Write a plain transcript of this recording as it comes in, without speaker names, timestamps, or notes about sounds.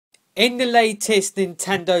In the latest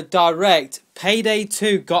Nintendo Direct, Payday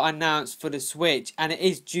 2 got announced for the Switch and it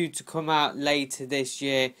is due to come out later this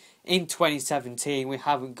year in 2017. We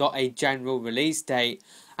haven't got a general release date,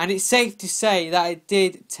 and it's safe to say that it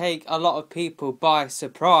did take a lot of people by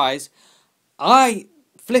surprise. I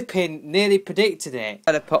flipping nearly predicted it.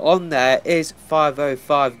 The developer on there is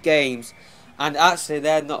 505 Games, and actually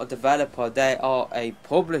they're not a developer, they are a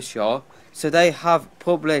publisher. So they have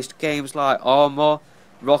published games like Armour,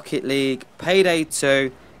 Rocket League, Payday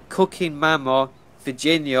 2, Cooking Mama,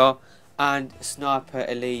 Virginia, and Sniper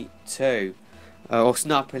Elite 2. Or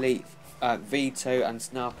Sniper Elite V2 and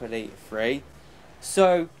Sniper Elite 3.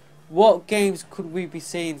 So, what games could we be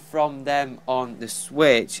seeing from them on the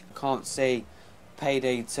Switch? Can't see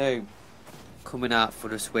Payday 2 coming out for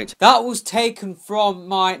the Switch. That was taken from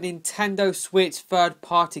my Nintendo Switch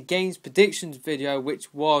third-party games predictions video,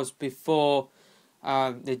 which was before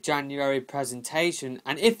the January presentation.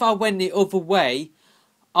 And if I went the other way,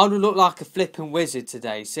 I would look like a flipping wizard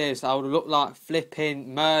today. Seriously, I would look like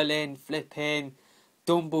flipping Merlin, flipping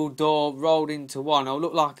Dumbledore rolled into one. I would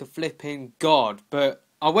look like a flipping god. But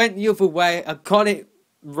I went the other way. I got it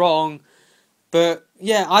wrong. But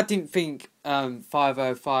yeah, I didn't think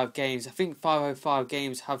 505 Games. I think 505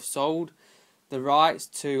 Games have sold the rights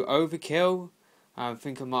to Overkill. I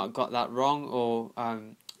think I might have got that wrong. Or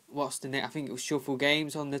what's the name? I think it was Shuffle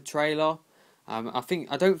Games on the trailer. I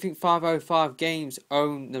don't think 505 Games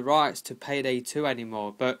own the rights to Payday 2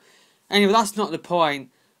 anymore. But anyway, that's not the point.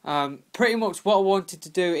 Pretty much what I wanted to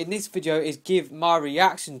do in this video is give my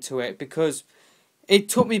reaction to it, because it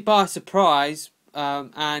took me by surprise.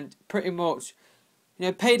 And pretty much, you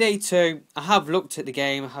know, Payday 2, I have looked at the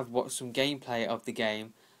game, I have watched some gameplay of the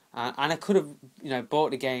game, and I could have, you know,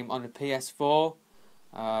 bought the game on the PS4,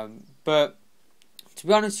 but to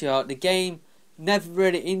be honest with you, the game never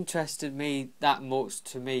really interested me that much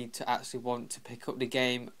to actually want to pick up the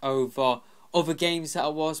game over other games that I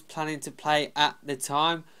was planning to play at the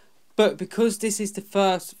time. But because this is the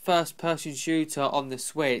first person shooter on the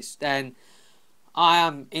Switch, then I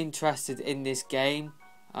am interested in this game.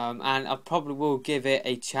 And I probably will give it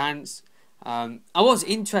a chance. I was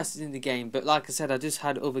interested in the game, but like I said, I just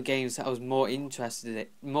had other games that I was more interested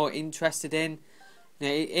in. You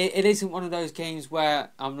know, it isn't one of those games where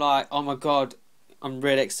I'm like, oh my god, I'm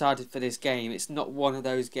really excited for this game. It's not one of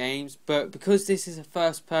those games. But because this is a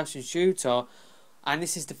first-person shooter, and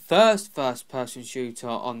this is the first-person shooter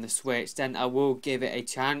on the Switch, then I will give it a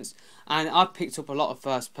chance. And I picked up a lot of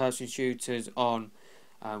first-person shooters on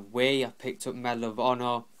Wii. I picked up Medal of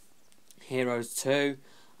Honor, Heroes 2,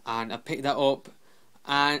 and I picked that up.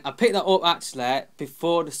 And I picked that up actually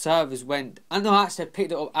before the servers went. I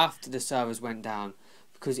picked it up after the servers went down,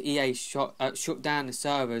 because EA shut down the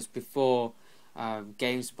servers before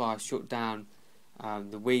GameSpy shut down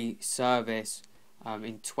the Wii service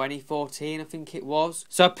in 2014, I think it was.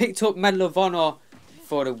 So I picked up Medal of Honor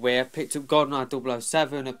for the Wii. I picked up GoldenEye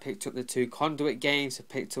 007. I picked up the 2 Conduit games. I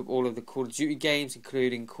picked up all of the Call of Duty games,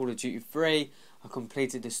 including Call of Duty 3. I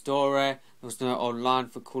completed the story. There was no online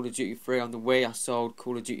for Call of Duty 3 on the Wii. I sold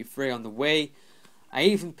Call of Duty 3 on the Wii. I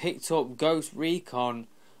even picked up Ghost Recon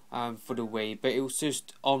for the Wii, but it was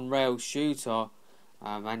just on-rail shooter.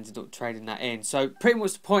 I ended up trading that in. So pretty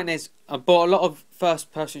much the point is, I bought a lot of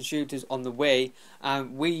first-person shooters on the Wii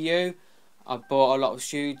and Wii U. I bought a lot of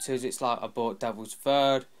shooters. It's like I bought Devil's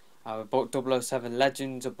Third, I bought 007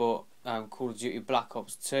 Legends, I bought Call of Duty Black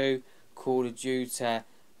Ops 2, Call of Duty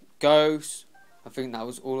Ghosts. I think that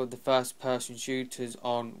was all of the first-person shooters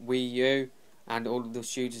on Wii U, and all of the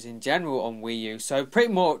shooters in general on Wii U. So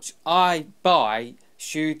pretty much I buy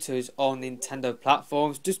shooters on Nintendo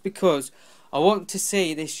platforms just because I want to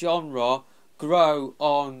see this genre grow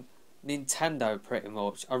on Nintendo pretty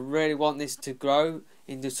much. I really want this to grow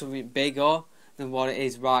into something bigger than what it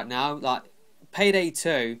is right now. Like Payday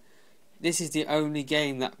 2, this is the only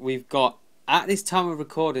game that we've got at this time of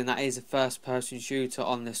recording that is a first person shooter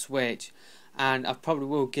on the Switch, and I probably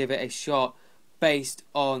will give it a shot based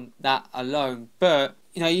on that alone. But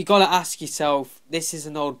you know, you got to ask yourself, this is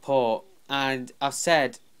an old port, and I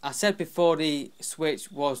said before the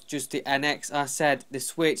Switch was just the NX, I said the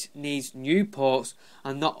Switch needs new ports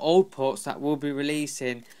and not old ports that will be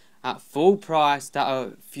releasing at full price, that are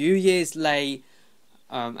a few years late.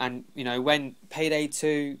 And you know, when Payday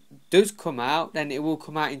 2 does come out, then it will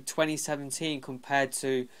come out in 2017 compared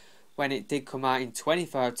to when it did come out in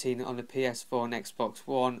 2013 on the PS4 and Xbox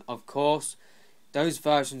One. Of course, those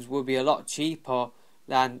versions will be a lot cheaper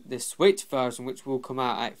than the Switch version, which will come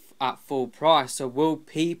out at full price. So will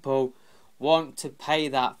people want to pay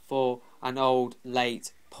that for an old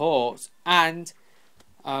late port? And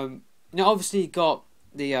you know, obviously you got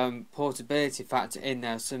the portability factor in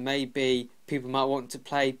there, so maybe people might want to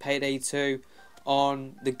play Payday 2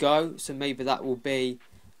 on the go, so maybe that will be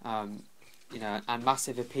a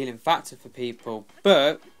massive appealing factor for people.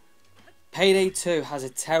 But Payday 2 has a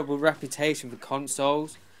terrible reputation for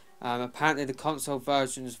consoles. Apparently the console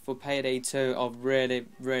versions for Payday 2 are really,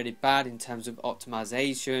 really bad in terms of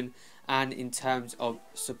optimization and in terms of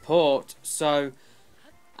support. So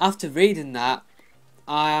after reading that,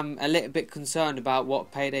 I am a little bit concerned about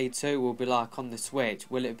what Payday 2 will be like on the Switch.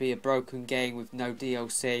 Will it be a broken game with no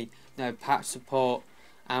DLC, no patch support?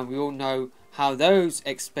 And we all know how those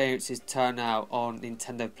experiences turn out on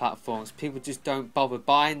Nintendo platforms. People just don't bother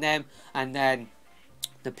buying them, and then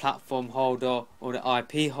the platform holder or the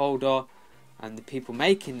IP holder and the people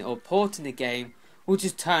making or porting the game will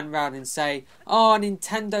just turn around and say, oh,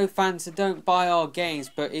 Nintendo fans don't buy our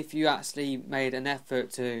games. But if you actually made an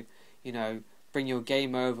effort to, bring your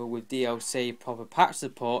game over with DLC, proper patch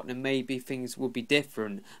support, then maybe things will be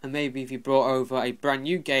different. And maybe if you brought over a brand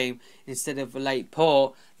new game instead of a late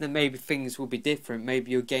port, then maybe things will be different. Maybe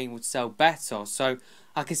your game would sell better. So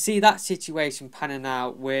I can see that situation panning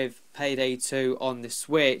out with Payday 2 on the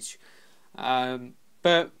Switch.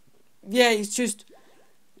 But yeah, it's just,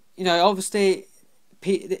 obviously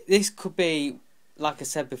this could be, like I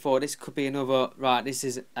said before, this could be another, right, this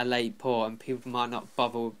is a late port and people might not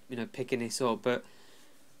bother, picking this up. But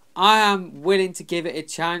I am willing to give it a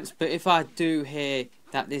chance. But if I do hear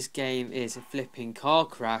that this game is a flipping car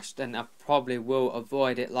crash, then I probably will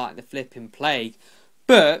avoid it like the flipping plague.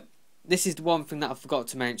 But this is the one thing that I forgot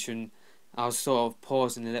to mention. I was sort of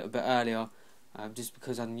pausing a little bit earlier, just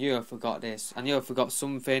because I knew I forgot this. I knew I forgot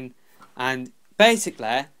something. And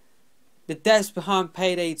basically, the devs behind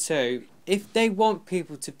Payday 2, if they want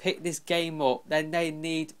people to pick this game up, then they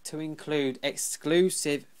need to include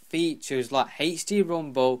exclusive features like HD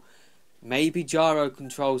Rumble, maybe gyro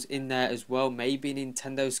controls in there as well, maybe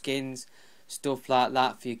Nintendo skins, stuff like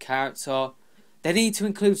that for your character. They need to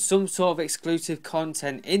include some sort of exclusive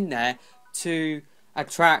content in there to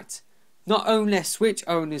attract not only Switch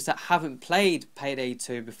owners that haven't played Payday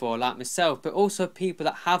 2 before, like myself, but also people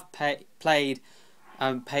that have played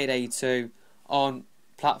Payday 2 on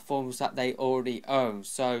platforms that they already own.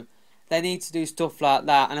 So they need to do stuff like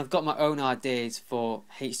that, and I've got my own ideas for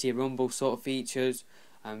HD Rumble sort of features.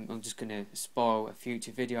 I'm just going to spoil a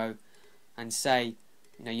future video and say,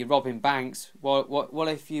 you're robbing banks. What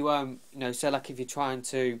if you say like if you're trying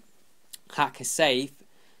to hack a safe,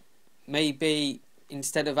 maybe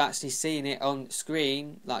instead of actually seeing it on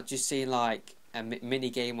screen, like just seeing like a mini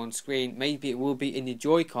game on screen, maybe it will be in the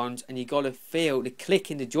Joy-Cons, and you got to feel the click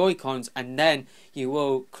in the Joy-Cons, and then you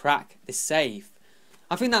will crack the safe.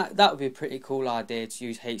 I think that would be a pretty cool idea to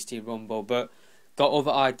use HD Rumble, but got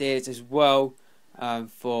other ideas as well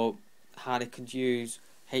for how they could use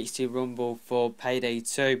HD Rumble for Payday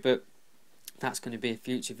 2, but that's going to be a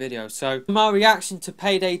future video. So my reaction to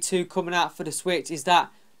Payday 2 coming out for the Switch is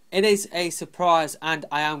that it is a surprise, and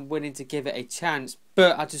I am willing to give it a chance,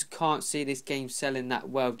 but I just can't see this game selling that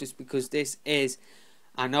well, just because this is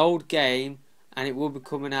an old game and it will be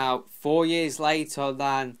coming out 4 years later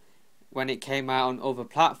than when it came out on other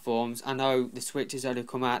platforms. I know the Switch has only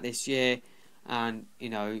come out this year, and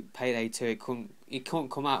Payday 2 it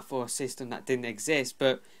couldn't come out for a system that didn't exist,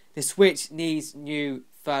 but the Switch needs new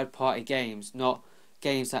third-party games, not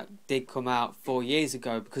games that did come out 4 years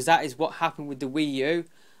ago, because that is what happened with the Wii U.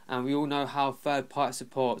 And we all know how third-party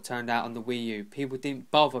support turned out on the Wii U. People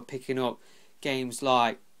didn't bother picking up games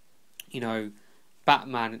like,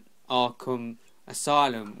 Batman Arkham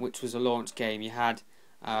Asylum, which was a launch game. You had,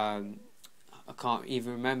 I can't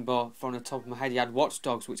even remember from the top of my head, you had Watch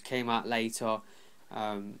Dogs, which came out later.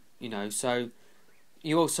 So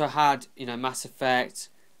you also had, Mass Effect,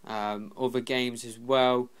 other games as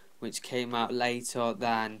well, which came out later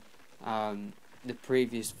than the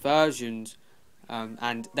previous versions.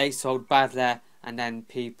 And they sold badly, and then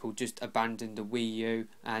people just abandoned the Wii U,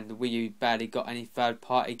 and the Wii U barely got any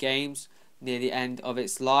third-party games near the end of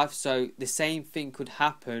its life. So the same thing could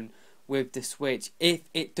happen with the Switch if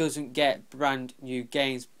it doesn't get brand new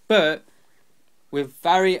games. But with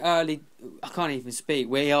very early, I can't even speak.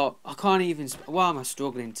 Why am I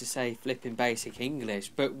struggling to say flipping basic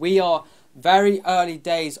English? But we are very early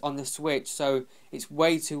days on the Switch, so it's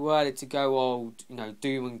way too early to go all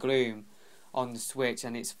doom and gloom on the Switch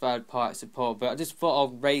and its third-party support. But I just thought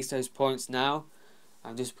I'd raise those points now,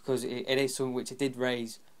 just because it is something which I did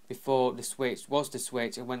raise before the Switch was the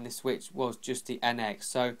Switch, and when the Switch was just the NX.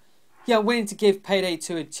 So yeah, I'm willing to give Payday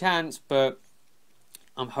 2 a chance, but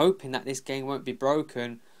I'm hoping that this game won't be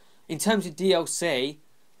broken. In terms of DLC,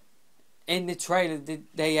 in the trailer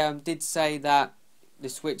they did say that the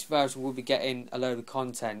Switch version will be getting a load of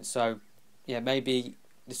content. So yeah, maybe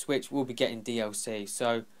the Switch will be getting DLC.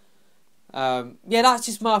 So yeah, that's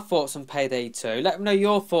just my thoughts on Payday 2. Let me know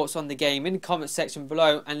your thoughts on the game in the comment section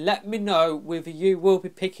below, and let me know whether you will be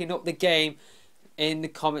picking up the game in the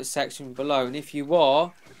comment section below. And if you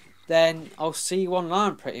are, then I'll see you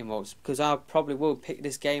online pretty much, because I probably will pick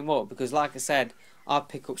this game up, because like I said, I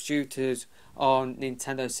pick up shooters on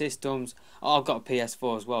Nintendo systems. I've got a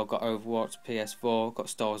PS4 as well. I've got Overwatch PS4, got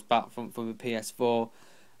Star Wars Battlefront from the PS4.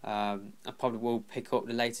 I probably will pick up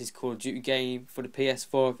the latest Call of Duty game for the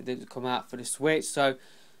PS4 if it doesn't come out for the Switch. So,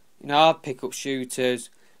 you know, I'll pick up shooters.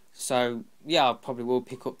 So, yeah, I probably will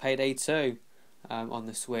pick up Payday 2 on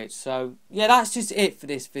the Switch. So, yeah, that's just it for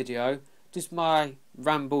this video. Just my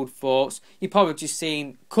rambled thoughts. You've probably just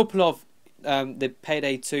seen a couple of the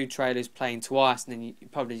Payday 2 trailers playing twice, and then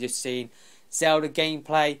you've probably just seen Zelda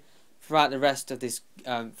gameplay throughout the rest of this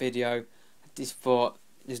video. I just thought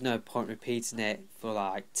there's no point repeating it for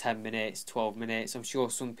like 10 minutes, 12 minutes. I'm sure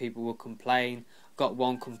some people will complain. Got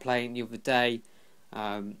one complaint the other day.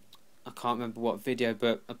 I can't remember what video,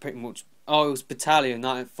 but I pretty much... Oh, it was Battalion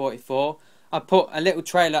 1944. I put a little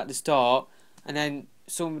trailer at the start, and then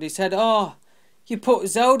somebody said, "Oh, you put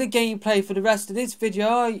Zelda gameplay for the rest of this video."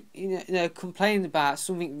 Oh, you know, complaining about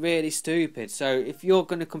something really stupid. So if you're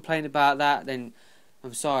going to complain about that, then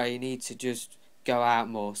I'm sorry, you need to just go out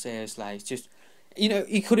more. Seriously, it's just... You know,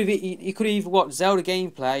 you could have either watched Zelda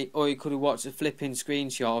gameplay, or you could have watched a flipping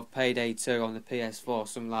screenshot of Payday 2 on the PS4,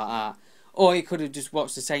 something like that. Or you could have just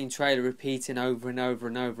watched the same trailer repeating over and over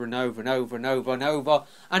and over and over and over and over and over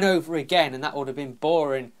and over again, and that would have been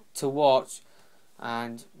boring to watch.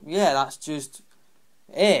 And yeah, that's just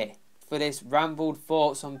it for this rambled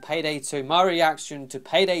thoughts on Payday 2. My reaction to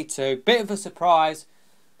Payday 2, bit of a surprise,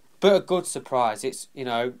 but a good surprise. It's, you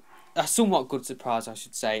know, a somewhat good surprise, I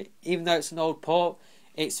should say. Even though it's an old port,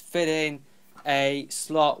 it's filling a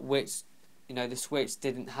slot which, you know, the Switch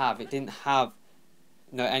didn't have. It didn't have,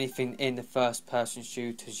 you know, anything in the first-person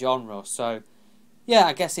shooter genre. So, yeah,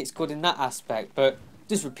 I guess it's good in that aspect. But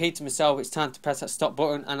just repeating myself, it's time to press that stop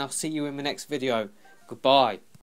button, and I'll see you in my next video. Goodbye.